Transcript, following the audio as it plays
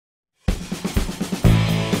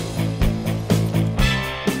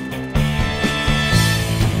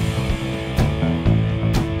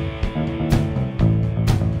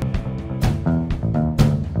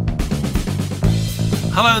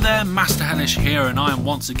Hello there, Master Hellish here, and I am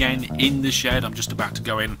once again in the shed. I'm just about to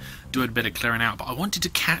go in, do a bit of clearing out, but I wanted to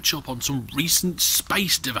catch up on some recent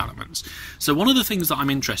space developments. So one of the things that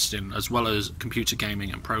I'm interested in, as well as computer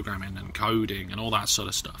gaming and programming and coding and all that sort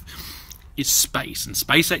of stuff, is space and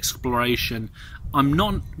space exploration. I'm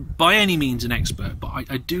not by any means an expert, but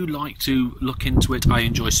I do like to look into it. I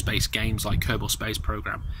enjoy space games like Kerbal Space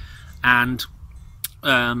Program. And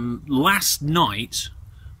last night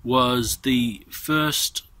was the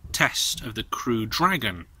first test of the Crew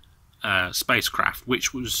Dragon spacecraft,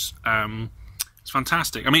 which was it's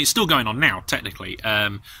fantastic. I mean, it's still going on now, technically.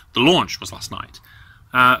 The launch was last night.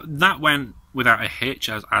 That went without a hitch,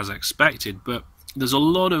 as expected, but there's a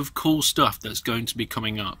lot of cool stuff that's going to be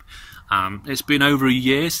coming up. It's been over a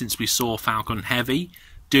year since we saw Falcon Heavy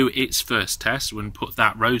do its first test and put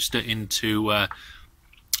that roadster into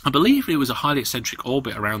I believe it was a highly eccentric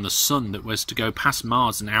orbit around the Sun that was to go past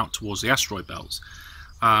Mars and out towards the asteroid belts.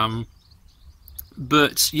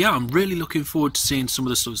 But yeah, I'm really looking forward to seeing some of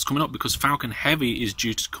the stuff that's coming up, because Falcon Heavy is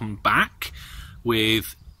due to come back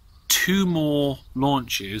with 2 more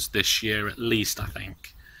launches this year at least, I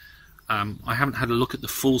think. I haven't had a look at the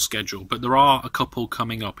full schedule, but there are a couple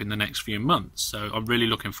coming up in the next few months, so I'm really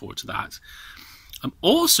looking forward to that. I'm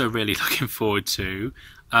also really looking forward to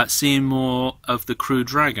seeing more of the Crew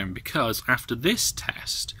Dragon, because after this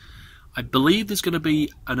test, I believe there's going to be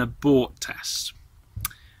an abort test.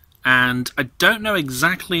 And I don't know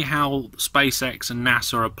exactly how SpaceX and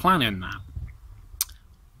NASA are planning that.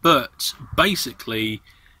 But basically,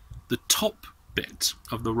 the top bit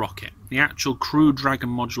of the rocket, the actual Crew Dragon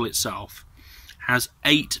module itself, has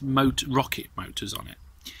 8 rocket motors on it.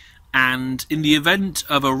 And in the event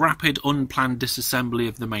of a rapid unplanned disassembly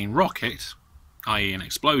of the main rocket, i.e. an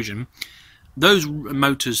explosion, those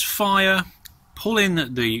motors fire, pull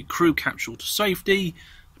in the crew capsule to safety,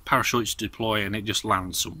 parachutes deploy, and it just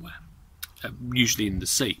lands somewhere, usually in the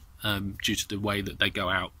sea, due to the way that they go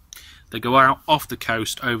out. They go out off the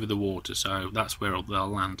coast over the water, so that's where they'll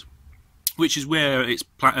land, which is where it's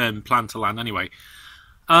planned to land anyway.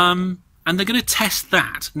 And they're going to test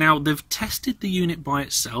that. Now, they've tested the unit by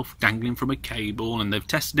itself, dangling from a cable, and they've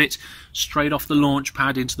tested it straight off the launch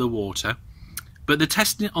pad into the water. But they're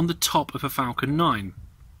testing it on the top of a Falcon 9.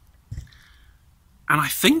 And I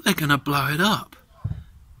think they're going to blow it up.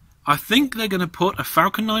 I think they're going to put a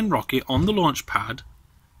Falcon 9 rocket on the launch pad,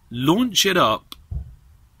 launch it up,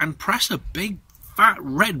 and press a big fat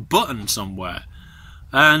red button somewhere.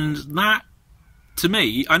 And that, to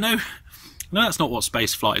me, I know that's not what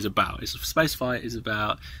spaceflight is about. Spaceflight is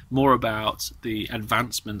more about the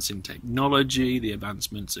advancements in technology, the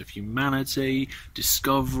advancements of humanity,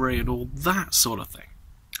 discovery, and all that sort of thing.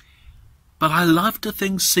 But I love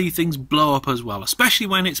to see things blow up as well, especially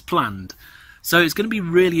when it's planned. So it's going to be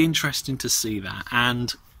really interesting to see that.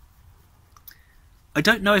 And I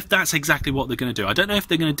don't know if that's exactly what they're going to do. I don't know if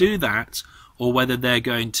they're going to do that, or whether they're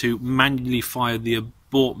going to manually fire the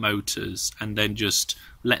abort motors and then just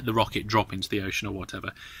let the rocket drop into the ocean or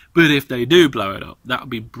whatever. But if they do blow it up, that would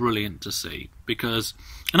be brilliant to see, because,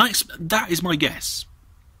 and that is my guess,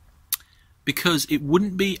 because it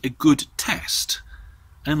wouldn't be a good test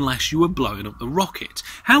unless you were blowing up the rocket.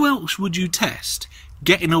 How else would you test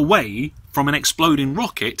getting away from an exploding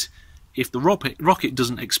rocket if the rocket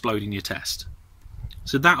doesn't explode in your test?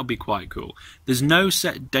 So that would be quite cool. There's no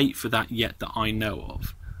set date for that yet that I know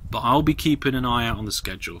of, but I'll be keeping an eye out on the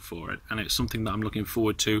schedule for it, and it's something that I'm looking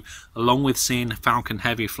forward to, along with seeing Falcon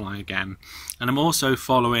Heavy fly again. And I'm also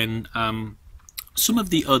following some of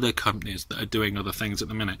the other companies that are doing other things at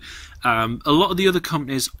the minute. A lot of the other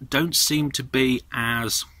companies don't seem to be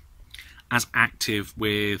as active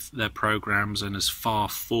with their programs and as far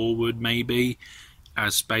forward, maybe,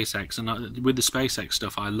 as SpaceX. And with the SpaceX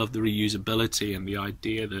stuff, I love the reusability and the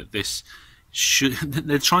idea that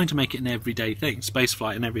they're trying to make it an everyday thing,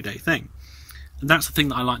 spaceflight an everyday thing. And that's the thing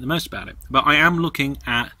that I like the most about it. But I am looking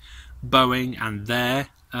at Boeing and their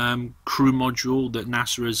crew module that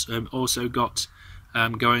NASA has also got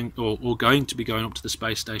going, or going to be going up to the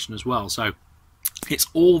space station as well. So it's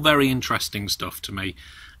all very interesting stuff to me.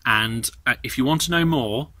 And if you want to know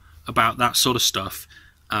more about that sort of stuff,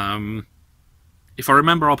 if I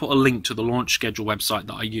remember, I'll put a link to the launch schedule website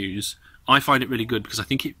that I use. I find it really good because I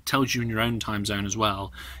think it tells you in your own time zone as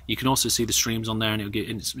well. You can also see the streams on there, and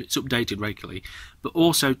it's updated regularly. But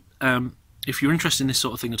also, if you're interested in this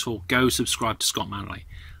sort of thing at all, go subscribe to Scott Manley.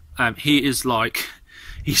 He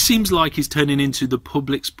seems like he's turning into the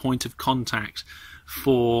public's point of contact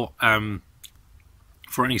for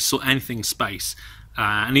anything space.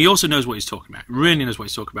 And he also knows what he's talking about. Really knows what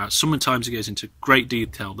he's talking about. Sometimes he goes into great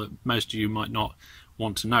detail that most of you might not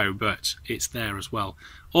want to know, but it's there as well.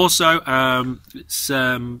 Also, it's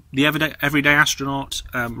the Everyday Astronaut.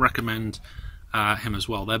 Recommend him as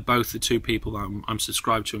well. They're both the two people that I'm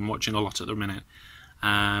subscribed to and watching a lot at the minute.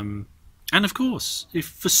 And of course, if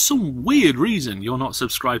for some weird reason you're not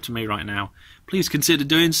subscribed to me right now, please consider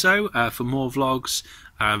doing so for more vlogs,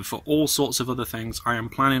 for all sorts of other things. I am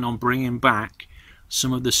planning on bringing back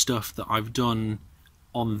some of the stuff that I've done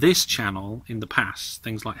on this channel in the past,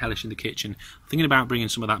 things like Hellish in the Kitchen. I'm thinking about bringing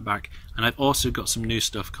some of that back, and I've also got some new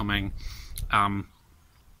stuff coming.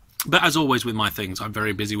 But as always with my things, I'm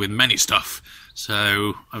very busy with many stuff,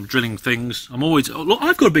 so I'm drilling things. I'm always... Oh, look,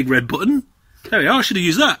 I've got a big red button. There we are, I should have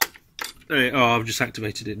used that. Oh, I've just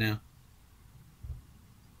activated it now.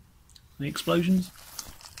 Any explosions?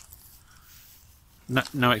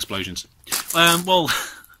 No explosions. Well,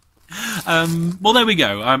 there we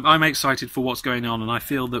go. I'm excited for what's going on, and I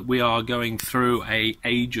feel that we are going through an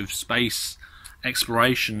age of space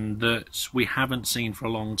exploration that we haven't seen for a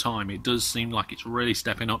long time. It does seem like it's really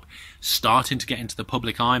stepping up, starting to get into the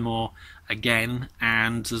public eye more again,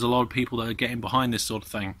 and there's a lot of people that are getting behind this sort of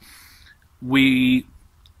thing. We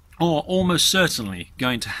are almost certainly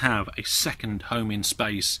going to have a second home in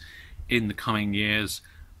space in the coming years.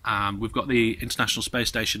 We've got the International Space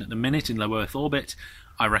Station at the minute in low Earth orbit.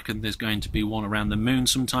 I reckon there's going to be one around the moon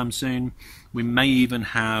sometime soon. We may even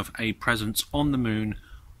have a presence on the moon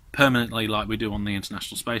permanently like we do on the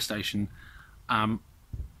International Space Station. I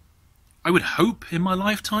would hope in my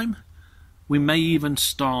lifetime we may even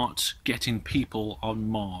start getting people on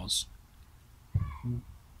Mars.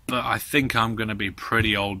 But I think I'm going to be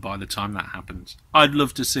pretty old by the time that happens. I'd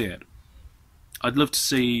love to see it. I'd love to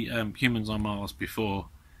see humans on Mars before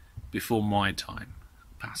my time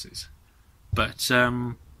passes. But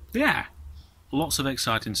yeah, lots of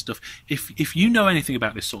exciting stuff. If you know anything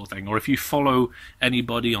about this sort of thing, or if you follow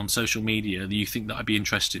anybody on social media that you think that I'd be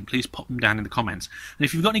interested in, please pop them down in the comments. And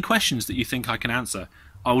if you've got any questions that you think I can answer,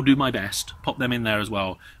 I will do my best. Pop them in there as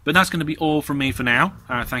well. But that's going to be all from me for now.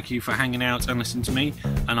 Thank you for hanging out and listening to me,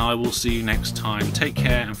 and I will see you next time. Take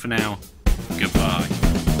care, and for now, goodbye.